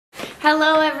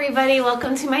Hello everybody,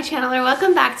 welcome to my channel, or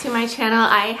welcome back to my channel.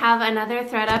 I have another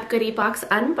ThredUp goodie box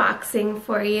unboxing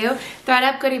for you.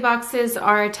 ThredUp goodie boxes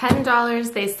are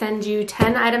 $10. They send you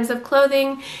 10 items of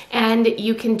clothing and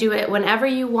you can do it whenever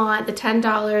you want. The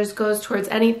 $10 goes towards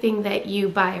anything that you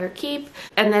buy or keep,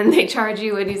 and then they charge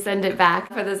you when you send it back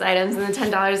for those items, and the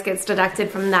 $10 gets deducted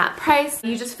from that price.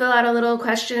 You just fill out a little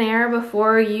questionnaire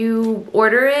before you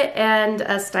order it, and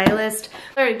a stylist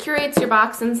curates your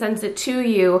box and sends it to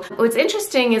you. What's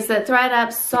interesting is that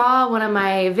ThredUp saw one of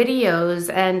my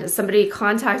videos and somebody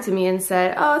contacted me and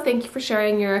said, oh, thank you for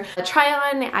sharing your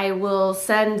try-on. I will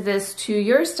send this to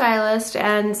your stylist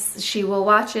and she will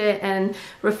watch it and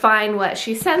refine what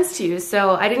she sends to you.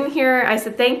 So I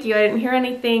said thank you. I didn't hear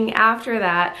anything after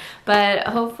that, but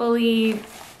hopefully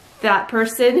that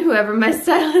person, whoever my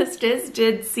stylist is,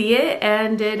 did see it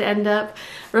and did end up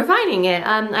refining it.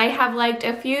 I have liked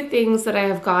a few things that I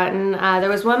have gotten. There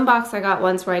was one box I got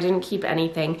once where I didn't keep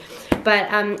anything.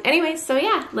 But anyway, so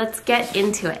yeah, let's get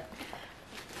into it.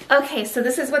 Okay, so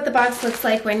this is what the box looks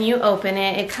like when you open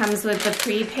it. It comes with the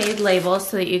prepaid label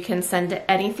so that you can send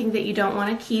anything that you don't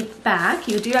want to keep back.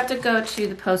 You do have to go to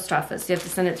the post office. You have to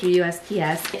send it through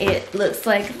USPS. It looks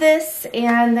like this,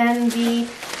 and then the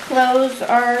clothes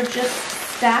are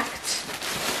just stacked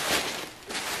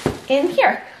in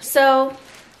here. So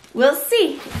we'll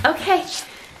see. Okay.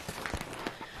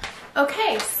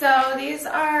 Okay, so these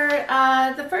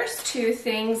are the first two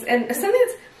things, and something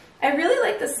that's, I really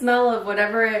like the smell of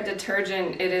whatever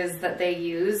detergent it is that they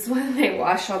use when they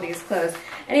wash all these clothes.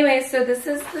 Anyway, so this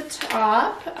is the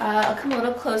top. I'll come a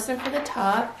little closer for the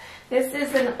top. This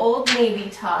is an Old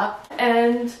Navy top,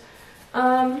 and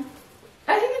I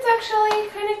think it's actually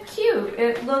kind of cute.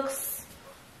 It looks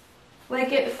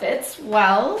like it fits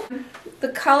well. The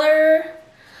color,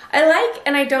 I like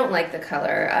and I don't like the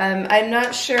color. I'm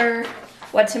not sure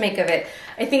what to make of it.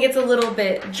 I think it's a little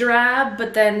bit drab,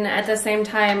 but then at the same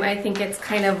time I think it's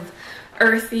kind of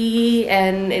earthy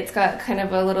and it's got kind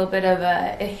of a little bit of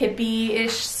a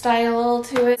hippie-ish style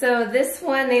to it. So this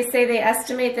one, they say they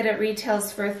estimate that it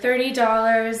retails for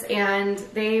 $30 and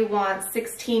they want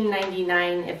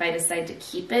 $16.99 if I decide to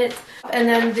keep it. And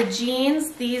then the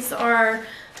jeans, these are,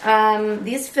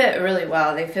 these fit really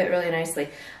well. They fit really nicely.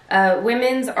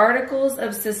 Women's Articles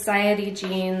of Society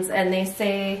jeans, and they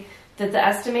say that the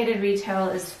estimated retail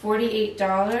is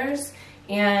 $48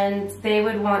 and they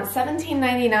would want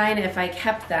 $17.99 if I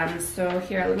kept them. So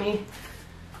here, let me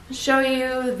show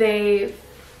you. They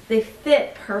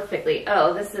fit perfectly.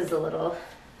 Oh, this is a little,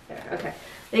 there, okay.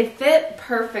 They fit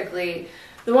perfectly.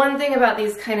 The one thing about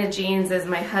these kind of jeans is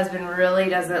my husband really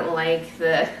doesn't like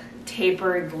the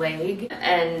tapered leg,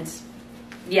 and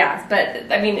yeah,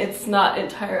 but I mean, it's not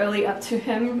entirely up to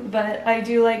him, but I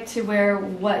do like to wear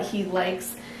what he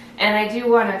likes. And I do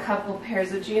want a couple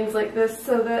pairs of jeans like this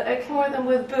so that I can wear them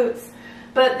with boots.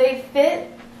 But they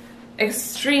fit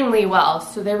extremely well.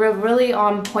 So they were really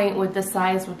on point with the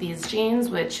size with these jeans,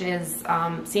 which is,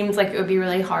 seems like it would be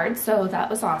really hard. So that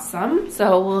was awesome.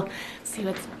 So we'll see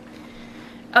what's...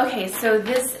 Okay, so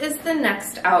this is the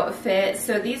next outfit.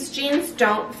 So these jeans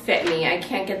don't fit me. I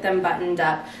can't get them buttoned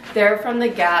up. They're from the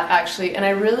Gap, actually. And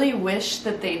I really wish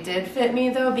that they did fit me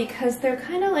though, because they're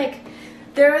kind of like,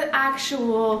 they're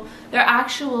actual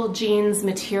jeans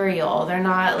material. They're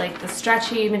not like the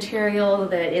stretchy material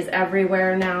that is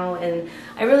everywhere now, and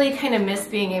I really kind of miss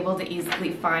being able to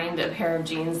easily find a pair of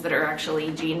jeans that are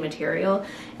actually jean material.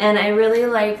 And I really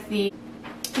like the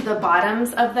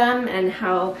bottoms of them and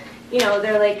how, you know,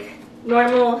 they're like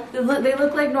normal, they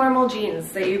look like normal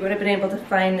jeans that you would have been able to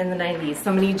find in the 90s.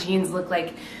 So many jeans look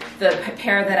like the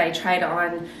pair that I tried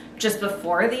on just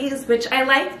before these, which I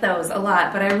like those a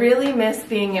lot, but I really miss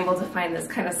being able to find this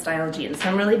kind of style jeans. So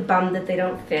I'm really bummed that they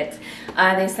don't fit.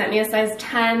 They sent me a size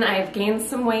 10. I've gained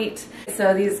some weight,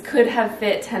 so these could have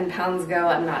fit 10 pounds ago,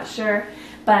 I'm not sure.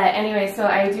 But anyway, so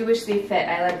I do wish they fit.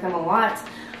 I like them a lot.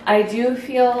 I do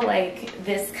feel like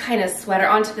this kind of sweater,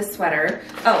 onto the sweater.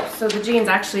 Oh, so the jeans,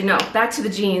 actually, no, back to the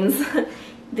jeans.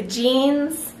 The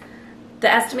jeans,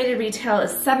 the estimated retail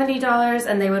is $70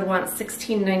 and they would want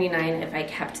 $16.99 if I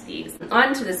kept these.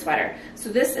 On to the sweater. So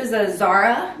this is a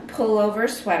Zara pullover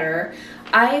sweater.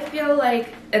 I feel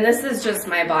like, and this is just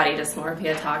my body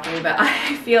dysmorphia talking, but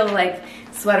I feel like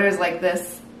sweaters like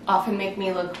this often make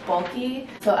me look bulky.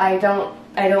 So I don't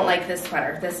like this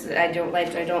sweater. I don't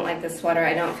like this sweater.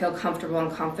 I don't feel comfortable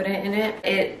and confident in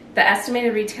it. The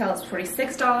estimated retail is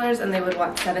 $46 and they would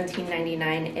want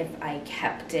 $17.99 if I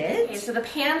kept it. Okay, so the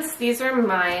pants, these are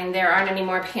mine. There aren't any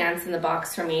more pants in the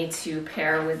box for me to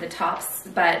pair with the tops,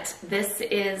 but this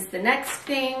is the next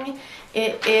thing.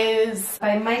 It is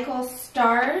by Michael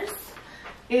Stars.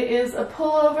 It is a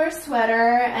pullover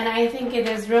sweater, and I think it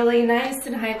is really nice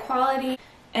and high quality,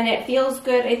 and it feels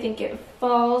good. I think it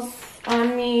falls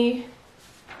on me.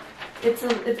 I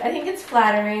think it's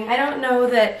flattering. I don't know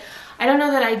that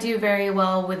I do very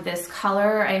well with this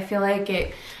color. I feel like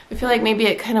maybe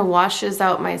it kind of washes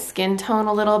out my skin tone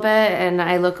a little bit, and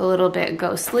I look a little bit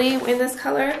ghostly in this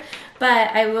color.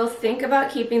 But I will think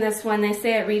about keeping this one. They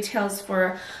say it retails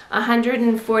for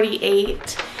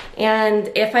 $148,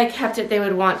 and if I kept it, they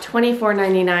would want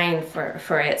 $24.99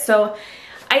 for it. So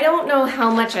I don't know how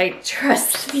much I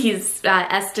trust these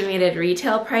estimated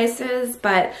retail prices,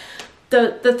 but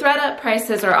the ThredUp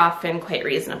prices are often quite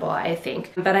reasonable, I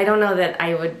think. But I don't know that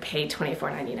I would pay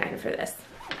 $24.99 for this.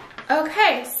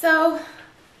 Okay, so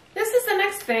this is the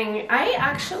next thing. I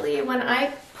actually, when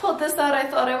I pulled this out, I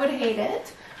thought I would hate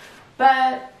it.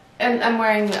 But I'm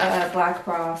wearing a black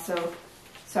bra, so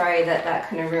sorry that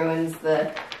kind of ruins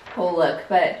the whole look.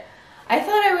 But I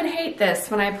thought I would hate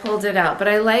this when I pulled it out. But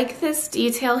I like this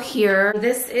detail here.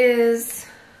 This is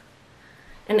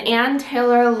an Ann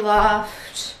Taylor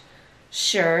Loft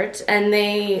shirt, and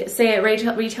they say it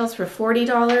retails for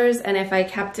 $40, and if I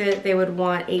kept it, they would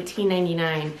want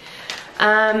 $18.99.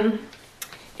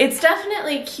 It's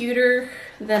definitely cuter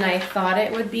than I thought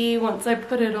it would be once I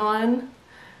put it on.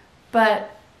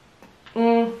 But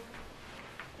I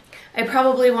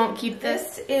probably won't keep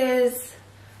this. Is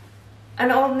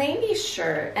an Old Navy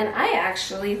shirt, and I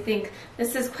actually think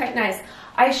this is quite nice.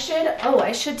 I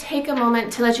should take a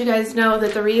moment to let you guys know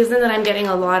that the reason that I'm getting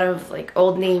a lot of like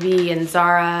Old Navy and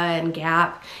Zara and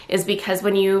Gap is because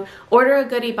when you order a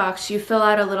goodie box, you fill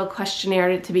out a little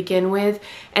questionnaire to begin with,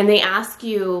 and they ask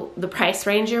you the price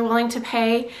range you're willing to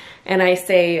pay. And I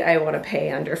say I want to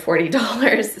pay under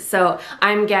 $40, so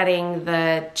I'm getting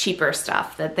the cheaper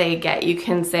stuff that they get. You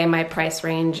can say my price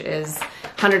range is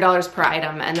 $100 per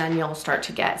item, and then you'll start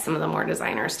to get some of the more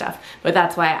designer stuff. But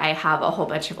that's why I have a whole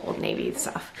bunch of Old Navy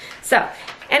stuff. So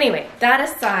anyway, that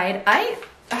aside, I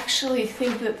actually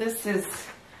think that this is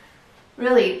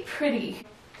really pretty.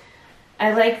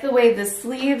 I like the way the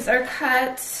sleeves are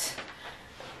cut.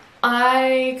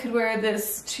 I could wear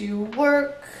this to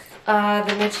work.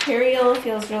 The material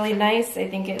feels really nice. I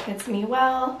think it fits me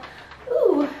well.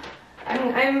 Ooh,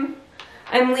 I'm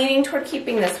leaning toward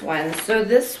keeping this one. So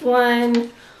this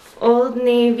one, Old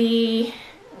Navy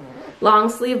long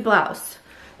sleeve blouse.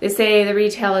 They say the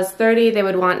retail is $30. They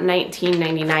would want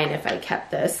 $19.99 if I kept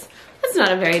this. That's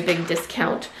not a very big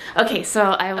discount. Okay, so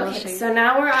I will show you. So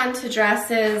now we're on to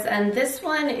dresses, and this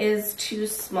one is too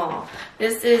small.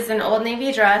 This is an Old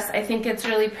Navy dress. I think it's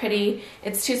really pretty.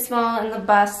 It's too small in the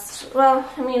bust. Well,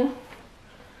 I mean,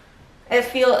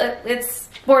 it's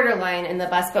borderline in the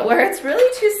bust, but where it's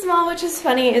really too small, which is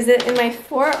funny, is it in my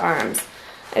forearms.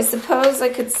 I suppose I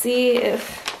could see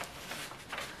if,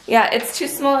 yeah, it's too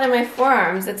small in my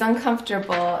forearms. It's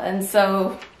uncomfortable, and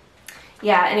so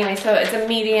yeah, anyway, so it's a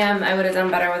medium. I would have done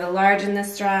better with a large in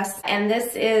this dress. And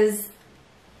this is,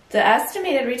 the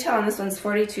estimated retail on this one's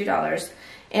 $42.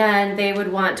 And they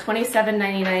would want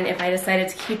 $27.99 if I decided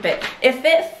to keep it. If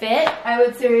it fit, I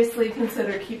would seriously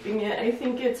consider keeping it. I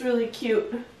think it's really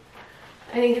cute.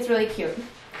 Okay,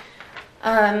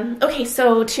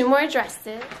 so two more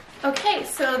dresses. Okay,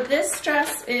 so this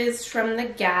dress is from the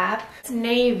Gap. It's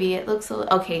navy. It looks a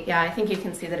little, okay, yeah, I think you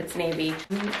can see that it's navy.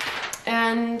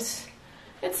 And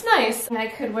it's nice. I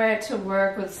could wear it to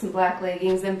work with some black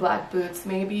leggings and black boots,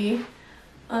 maybe.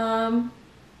 I'm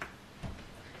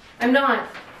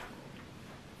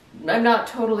not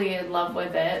totally in love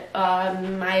with it.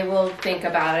 I will think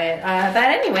about it. But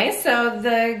anyway, so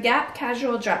the Gap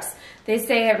casual dress. They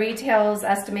say it retails,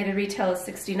 estimated retail is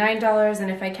 $69,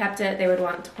 and if I kept it, they would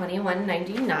want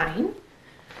 $21.99.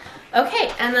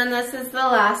 Okay, and then this is the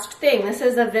last thing. This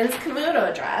is a Vince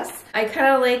Camuto dress. I kind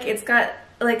of like, it's got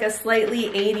like a slightly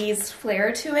 80s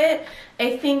flair to it.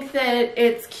 I think that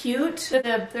it's cute.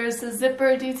 There's a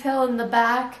zipper detail in the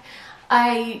back.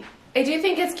 I do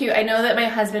think it's cute. I know that my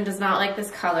husband does not like this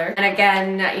color. And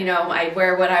again, you know, I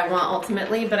wear what I want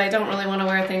ultimately, but I don't really want to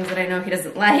wear things that I know he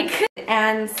doesn't like.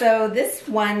 And so this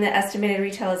one, the estimated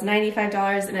retail is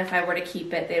 $95, and if I were to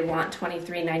keep it, they'd want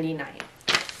 $23.99.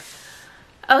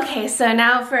 Okay, so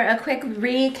now for a quick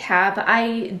recap.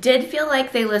 I did feel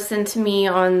like they listened to me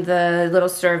on the little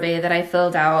survey that I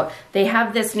filled out. They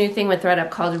have this new thing with ThredUp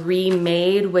called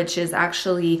Remade, which is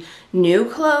actually new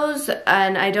clothes,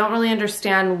 and I don't really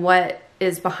understand what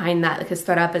is behind that, because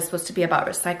ThredUp is supposed to be about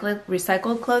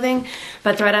recycled clothing,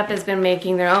 but ThredUp has been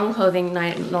making their own clothing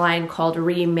line called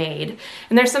Remade,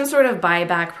 and there's some sort of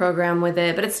buyback program with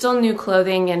it, but it's still new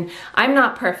clothing, and I'm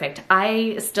not perfect.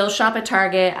 I still shop at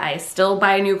Target, I still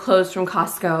buy new clothes from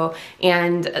Costco,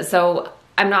 and so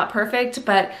I'm not perfect,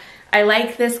 but I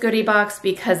like this goodie box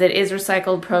because it is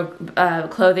recycled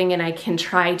clothing, and I can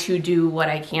try to do what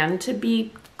I can to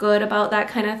be good about that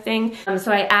kind of thing.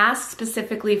 So I asked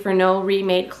specifically for no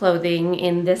remade clothing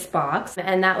in this box,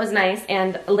 and that was nice.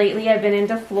 And lately I've been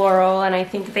into floral, and I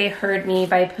think they heard me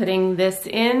by putting this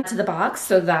into the box,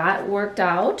 so that worked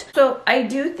out. So I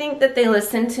do think that they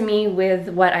listened to me with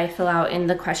what I fill out in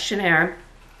the questionnaire,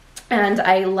 and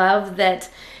I love that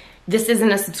this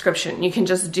isn't a subscription. You can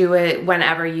just do it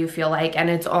whenever you feel like, and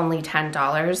it's only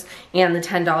 $10, and the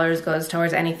 $10 goes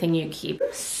towards anything you keep.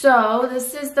 So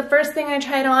this is the first thing I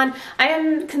tried on. I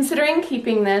am considering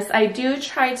keeping this. I do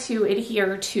try to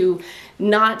adhere to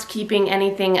not keeping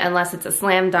anything unless it's a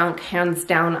slam dunk, hands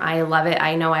down, I love it,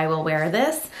 I know I will wear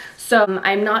this. So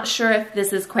I'm not sure if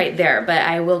this is quite there, but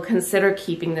I will consider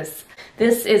keeping this.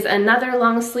 This is another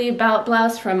long sleeve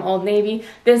blouse from Old Navy.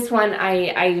 This one,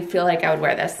 I feel like I would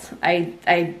wear this.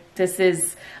 This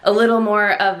is a little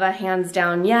more of a hands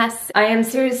down yes. I am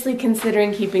seriously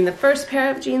considering keeping the first pair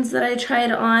of jeans that I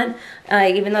tried on,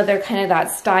 even though they're kind of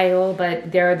that style,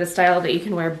 but they're the style that you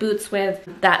can wear boots with.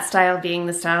 That style being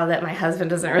the style that my husband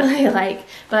doesn't really like,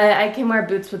 but I can wear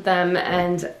boots with them,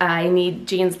 and I need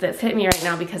jeans that fit me right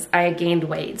now because I gained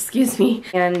weight, excuse me,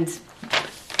 and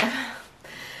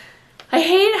I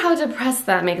hate how depressed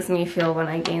that makes me feel when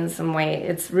I gain some weight.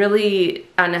 It's really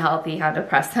unhealthy how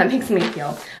depressed that makes me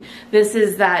feel. This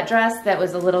is that dress that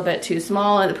was a little bit too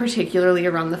small, particularly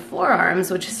around the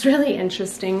forearms, which is really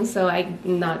interesting, so I'm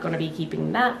not going to be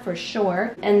keeping that for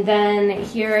sure. And then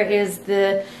here is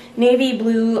the navy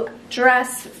blue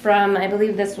dress from, I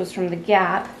believe this was from the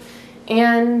Gap.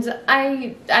 And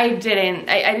I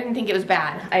didn't think it was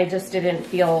bad. I just didn't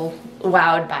feel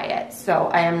wowed by it. So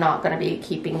I am not going to be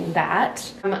keeping that.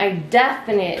 I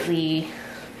definitely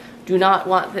do not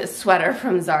want this sweater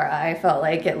from Zara. I felt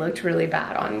like it looked really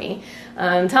bad on me.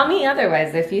 Tell me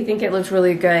otherwise. If you think it looks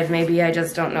really good, maybe I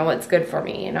just don't know what's good for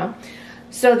me, you know?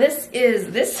 So this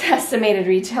estimated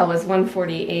retail was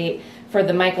 $148 for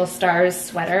the Michael Stars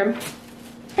sweater.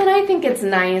 And I think it's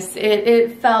nice.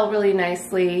 It fell really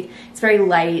nicely. It's very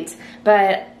light,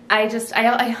 but I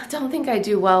don't think I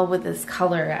do well with this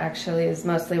color, actually, is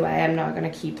mostly why I'm not gonna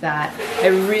keep that. I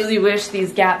really wish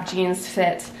these Gap jeans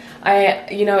fit.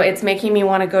 You know, it's making me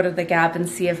wanna go to the Gap and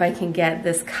see if I can get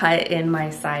this cut in my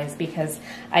size, because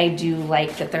I do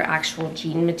like that they're actual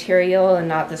jean material and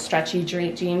not the stretchy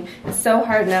jean. It's so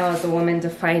hard now as a woman to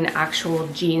find actual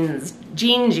jeans,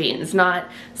 jeans, not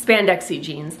spandexy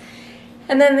jeans.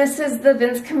 And then this is the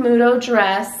Vince Camuto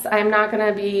dress. I'm not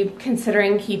gonna be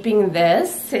considering keeping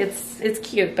this. It's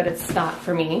cute, but it's not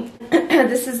for me.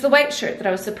 This is the white shirt that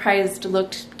I was surprised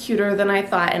looked cuter than I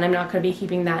thought, and I'm not gonna be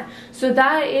keeping that. So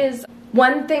that is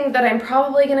one thing that I'm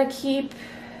probably gonna keep,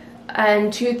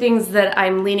 and two things that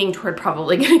I'm leaning toward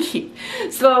probably gonna keep.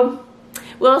 So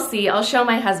we'll see. I'll show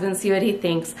my husband, see what he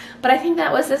thinks. But I think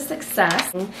that was a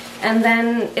success. And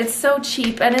then it's so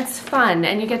cheap and it's fun,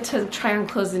 and you get to try on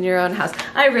clothes in your own house.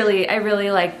 I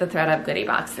really like the ThredUp goodie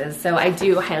boxes, so I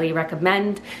do highly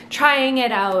recommend trying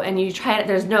it out. And you try it,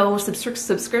 there's no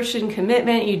subscription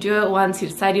commitment. You do it once, you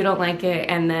decide you don't like it,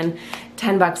 and then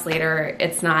 10 bucks later,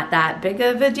 it's not that big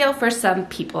of a deal for some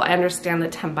people. I understand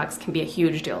that 10 bucks can be a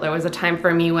huge deal. There was a time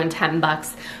for me when 10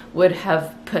 bucks would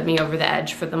have put me over the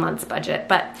edge for the month's budget.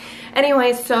 But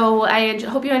anyway, so I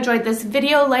hope you enjoyed this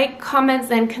video. Like, comments,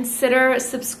 and consider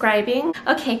subscribing.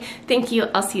 Okay, thank you.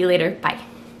 I'll see you later. Bye.